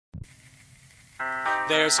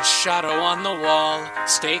There's a shadow on the wall.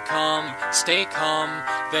 Stay calm, stay calm.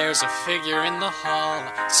 There's a figure in the hall.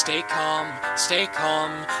 Stay calm, stay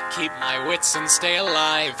calm. Keep my wits and stay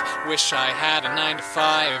alive. Wish I had a 9 to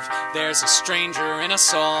 5. There's a stranger in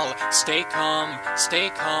us all. Stay calm, stay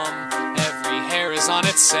calm. Every hair is on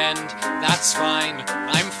its end. That's fine,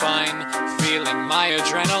 I'm fine. Feeling my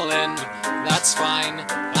adrenaline. That's fine,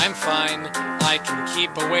 I'm fine. I can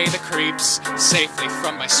keep away the creeps safely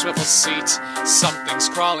from my swivel seat. Something's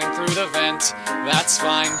crawling through the vent. That's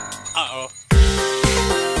fine. Uh-oh.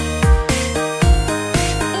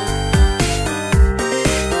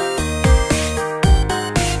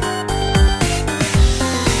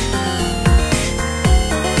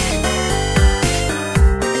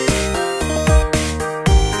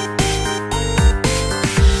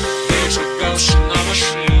 There's a ghost in the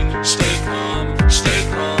machine. Stay calm, stay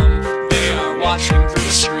calm. They are watching through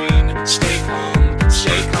the screen. Stay calm,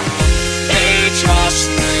 stay calm. They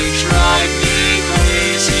drive me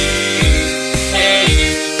crazy. Hey,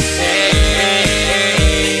 hey, hey, hey.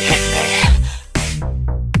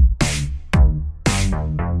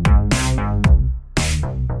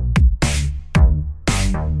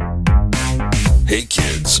 Hey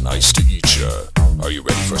kids, nice to meet ya. Are you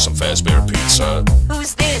ready for some Fazbear pizza?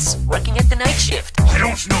 Who's this, working at the night shift? I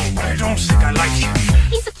don't know, but I don't think I like him.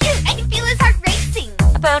 He's so cute, I can feel his heart racing.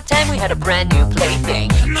 About time we had a brand new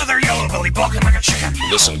plaything. Another yellow belly balking like a chicken.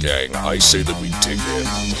 Listen gang, I say that we dig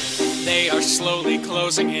in. They are slowly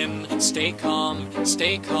closing in. Stay calm,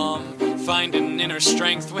 stay calm. Find an inner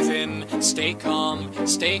strength within. Stay calm,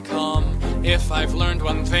 stay calm. If I've learned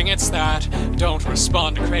one thing, it's that don't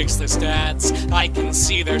respond to Craigslist ads. I can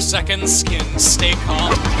see their second skin. Stay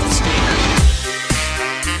calm, stay calm.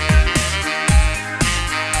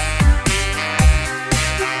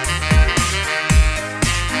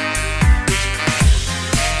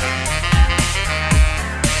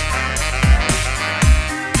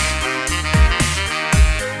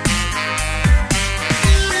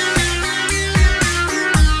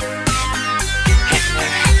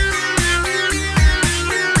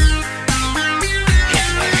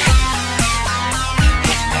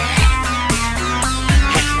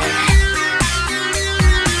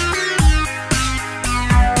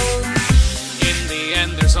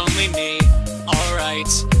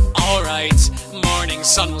 Alright, morning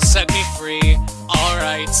sun will set me free.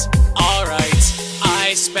 Alright,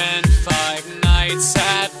 I spent 5 nights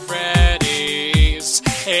at Freddy's.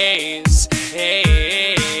 Haze.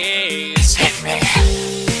 Hey,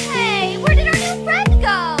 where did our new friend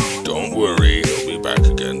go? Don't worry, he'll be back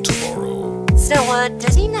again tomorrow. So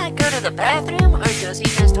does he not go to the bathroom, or does he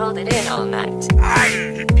just hold it in all night?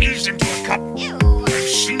 I eased into a cup. Ew. I've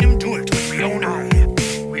seen him do it with my own eye.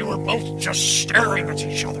 We were both just staring at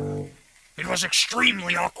each other. It was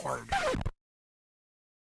extremely awkward.